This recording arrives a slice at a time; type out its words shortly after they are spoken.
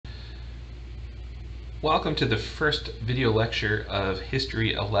Welcome to the first video lecture of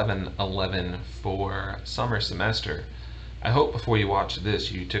History 1111 for summer semester. I hope before you watch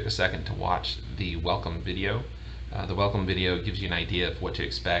this you took a second to watch the welcome video. The welcome video gives you an idea of what to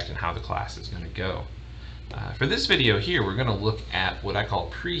expect and how the class is going to go. For this video here, we're going to look at what I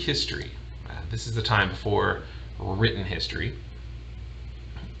call prehistory. This is the time before written history.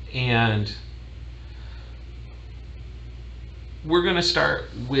 And we're going to start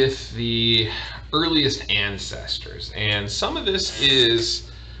with the earliest ancestors, and some of this is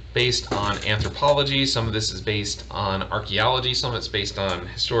based on anthropology, some of this is based on archaeology, some of it's based on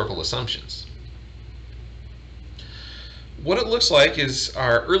historical assumptions. What it looks like is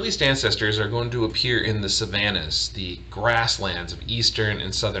our earliest ancestors are going to appear in the savannas, the grasslands of eastern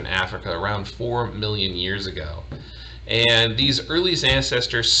and southern Africa around 4 million years ago. And these earliest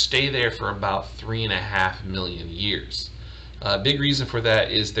ancestors stay there for about 3.5 million years. A big reason for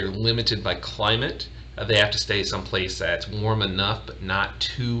that is they're limited by climate. They have to stay someplace that's warm enough but not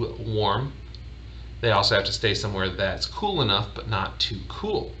too warm. They also have to stay somewhere that's cool enough but not too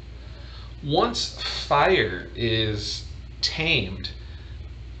cool. Once fire is tamed,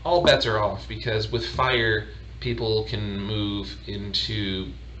 all bets are off, because with fire people can move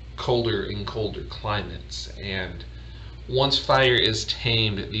into colder and colder climates. And once fire is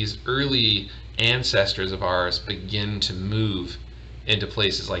tamed, these early ancestors of ours begin to move into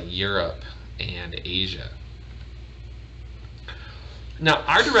places like Europe and Asia. Now,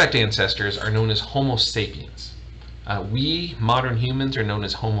 our direct ancestors are known as Homo sapiens. We modern humans are known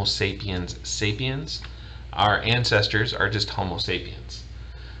as Homo sapiens sapiens. Our ancestors are just Homo sapiens.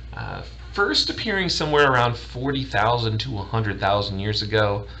 First appearing somewhere around 40,000 to 100,000 years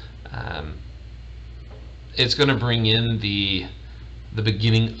ago. It's going to bring in the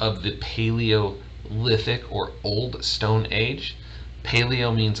beginning of the Paleolithic or Old Stone Age.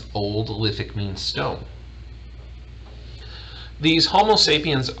 Paleo means old, lithic means stone. These Homo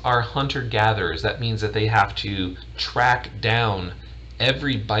sapiens are hunter-gatherers. That means that they have to track down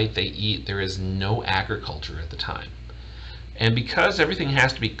every bite they eat. There is no agriculture at the time. And because everything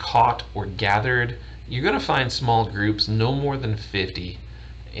has to be caught or gathered, you're going to find small groups, no more than 50,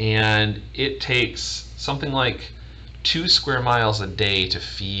 and it takes something like 2 square miles a day to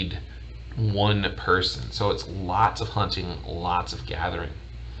feed one person. So it's lots of hunting, lots of gathering.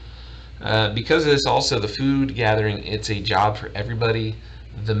 Because of this, also the food gathering, it's a job for everybody.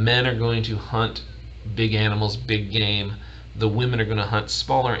 The men are going to hunt big animals, big game. The women are going to hunt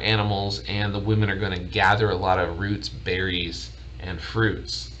smaller animals, and the women are going to gather a lot of roots, berries, and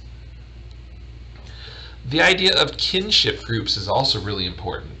fruits. The idea of kinship groups is also really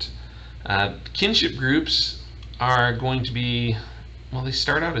important. Kinship groups are going to be, well, they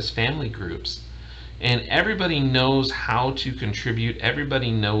start out as family groups, and everybody knows how to contribute.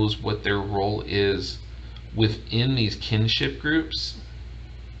 Everybody knows what their role is within these kinship groups.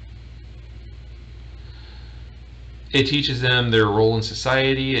 It teaches them their role in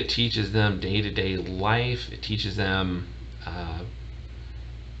society. It teaches them day-to-day life. It teaches them,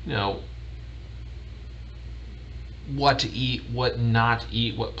 what to eat, what not to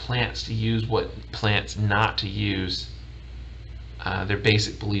eat, what plants to use, what plants not to use, their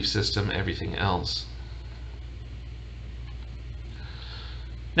basic belief system, everything else.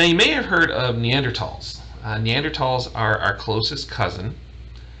 Now, you may have heard of Neanderthals. Neanderthals are our closest cousin,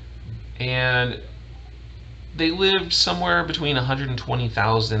 and they lived somewhere between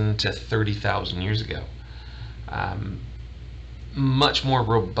 120,000 to 30,000 years ago. Much more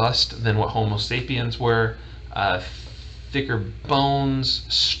robust than what Homo sapiens were. Thicker bones,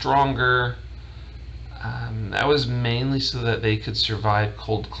 stronger. That was mainly so that they could survive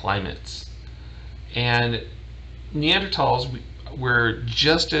cold climates. And Neanderthals were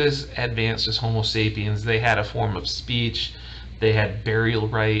just as advanced as Homo sapiens. They had a form of speech. They had burial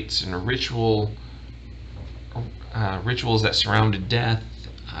rites and rituals that surrounded death.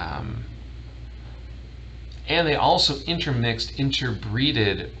 And they also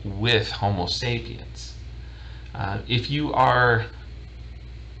interbreeded with Homo sapiens. If you are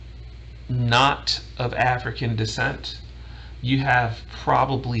not of African descent, you have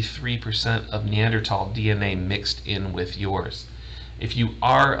probably 3% of Neanderthal DNA mixed in with yours. If you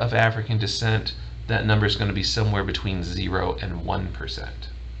are of African descent, that number is going to be somewhere between 0 and 1%.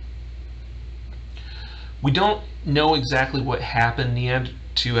 We don't know exactly what happened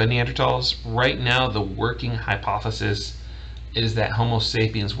to Neanderthals. Right now, the working hypothesis is that Homo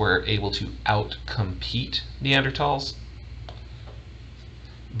sapiens were able to outcompete Neanderthals.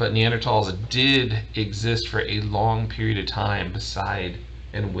 But Neanderthals did exist for a long period of time beside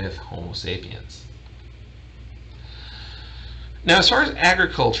and with Homo sapiens. Now, as far as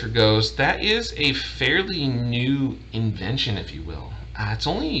agriculture goes, that is a fairly new invention, if you will. It's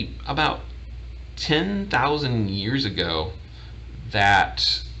only about 10,000 years ago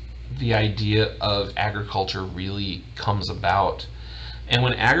that the idea of agriculture really comes about. And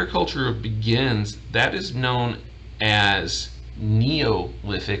when agriculture begins, that is known as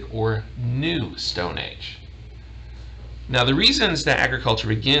Neolithic or New Stone Age. Now, the reasons that agriculture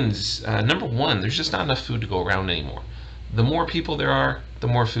begins, number one, there's just not enough food to go around anymore. The more people there are, the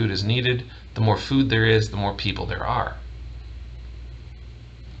more food is needed. The more food there is, the more people there are.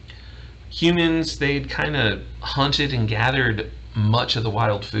 Humans, they'd kind of hunted and gathered much of the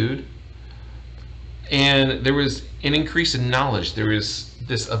wild food. And there was an increase in knowledge. There was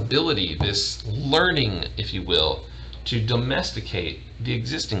this ability, this learning, if you will, to domesticate the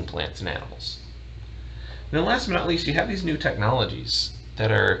existing plants and animals. And then last but not least, you have these new technologies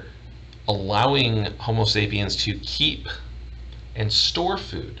that are allowing Homo sapiens to keep and store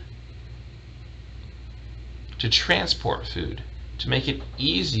food, to transport food, to make it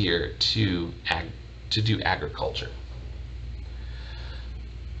easier to do agriculture.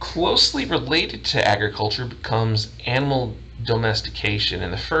 Closely related to agriculture becomes animal domestication,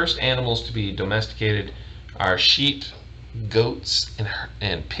 and the first animals to be domesticated are sheep, goats,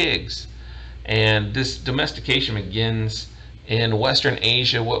 and pigs. And this domestication begins in Western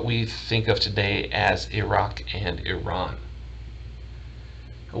Asia, what we think of today as Iraq and Iran.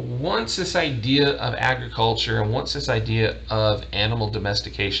 Once this idea of agriculture and once this idea of animal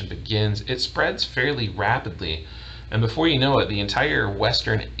domestication begins, it spreads fairly rapidly. And before you know it, the entire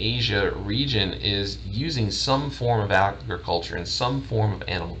Western Asia region is using some form of agriculture and some form of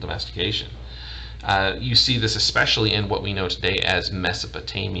animal domestication. You see this especially in what we know today as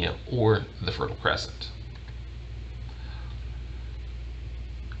Mesopotamia or the Fertile Crescent.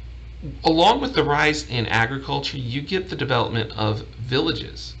 Along with the rise in agriculture, you get the development of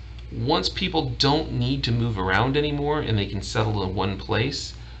villages. Once people don't need to move around anymore and they can settle in one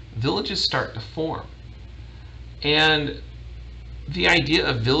place, villages start to form. And the idea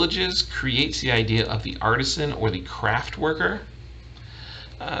of villages creates the idea of the artisan or the craft worker.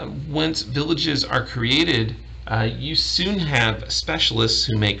 Once villages are created, you soon have specialists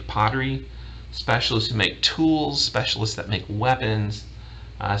who make pottery, specialists who make tools, specialists that make weapons,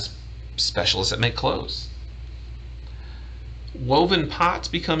 specialists that make clothes. Woven pots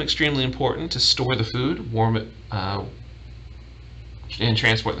become extremely important to store the food, warm it, and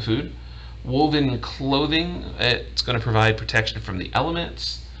transport the food. Woven clothing, it's going to provide protection from the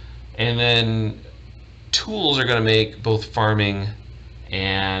elements. And then tools are going to make both farming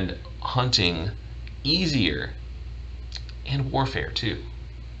and hunting easier, and warfare too.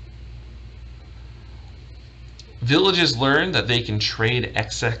 Villages learn that they can trade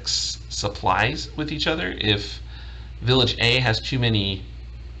excess supplies with each other. If village A has too many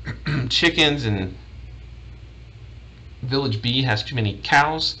chickens and village B has too many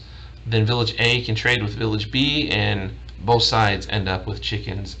cows, then village A can trade with village B and both sides end up with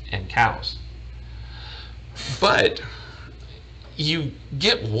chickens and cows. But you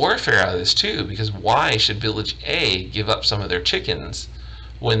get warfare out of this too, because why should village A give up some of their chickens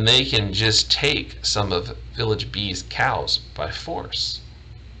when they can just take some of village B's cows by force?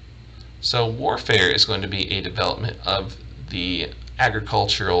 So warfare is going to be a development of the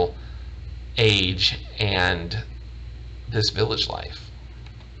agricultural age and this village life.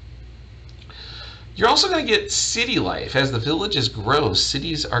 You're also going to get city life. As the villages grow,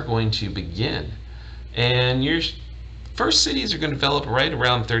 cities are going to begin. And your first cities are going to develop right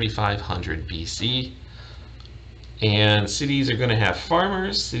around 3500 BC. And cities are going to have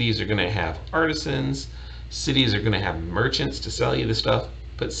farmers, cities are going to have artisans, cities are going to have merchants to sell you the stuff,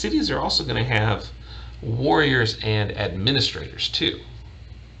 but cities are also going to have warriors and administrators too.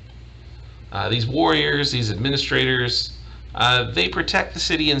 These warriors, these administrators, they protect the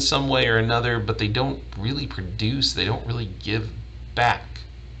city in some way or another, but they don't really produce, they don't really give back.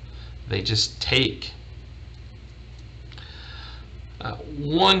 They just take.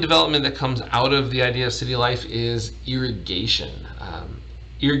 One development that comes out of the idea of city life is irrigation.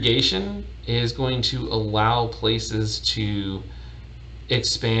 Irrigation is going to allow places to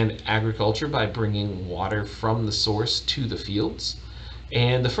expand agriculture by bringing water from the source to the fields.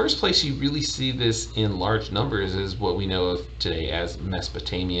 And the first place you really see this in large numbers is what we know of today as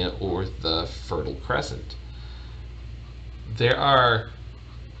Mesopotamia or the Fertile Crescent. There are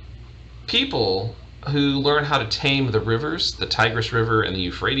people who learn how to tame the rivers, the Tigris River and the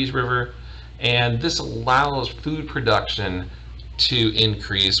Euphrates River, and this allows food production to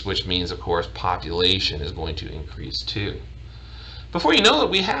increase, which means, of course, population is going to increase too. Before you know it,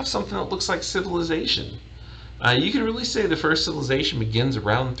 we have something that looks like civilization. You can really say the first civilization begins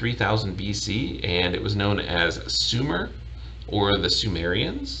around 3000 BC, and it was known as Sumer, or the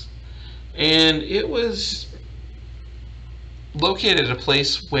Sumerians. And it was located at a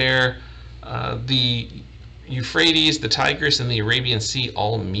place where the Euphrates, the Tigris, and the Arabian Sea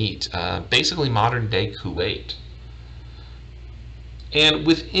all meet, basically modern day Kuwait. And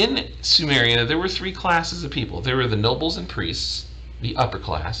within Sumeria, there were three classes of people. There were the nobles and priests, the upper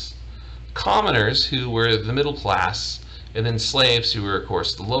class, commoners, who were the middle class, and then slaves, who were, of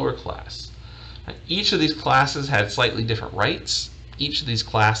course, the lower class. Each of these classes had slightly different rights. Each of these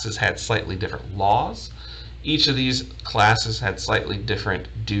classes had slightly different laws. Each of these classes had slightly different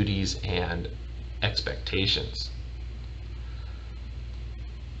duties and expectations.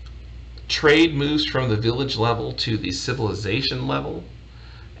 Trade moves from the village level to the civilization level,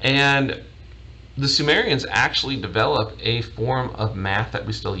 and the Sumerians actually developed a form of math that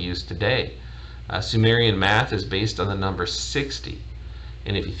we still use today. Sumerian math is based on the number 60,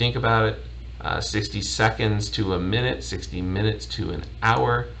 and if you think about it, 60 seconds to a minute, 60 minutes to an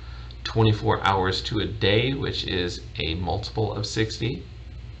hour, 24 hours to a day, which is a multiple of 60.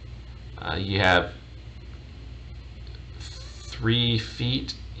 You have 3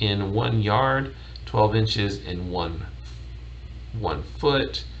 feet in 1 yard, 12 inches in one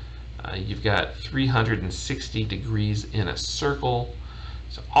foot. You've got 360 degrees in a circle.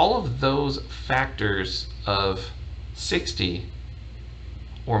 So all of those factors of 60,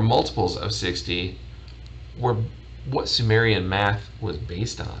 or multiples of 60, were what Sumerian math was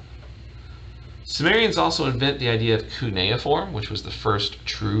based on. Sumerians also invent the idea of cuneiform, which was the first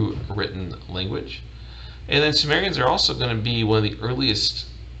true written language. And then Sumerians are also going to be one of the earliest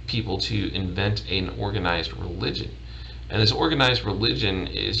people to invent an organized religion. And this organized religion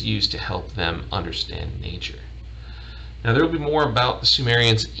is used to help them understand nature. Now, there will be more about the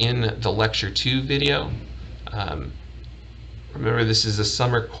Sumerians in the Lecture 2 video. Remember, this is a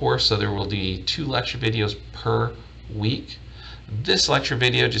summer course, so there will be 2 lecture videos per week. This lecture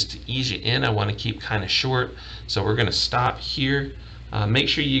video, just to ease you in, I want to keep kind of short, so we're going to stop here. Make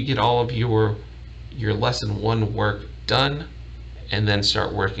sure you get all of your lesson 1 work done, and then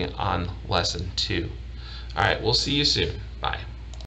start working on lesson 2. All right, we'll see you soon. Bye.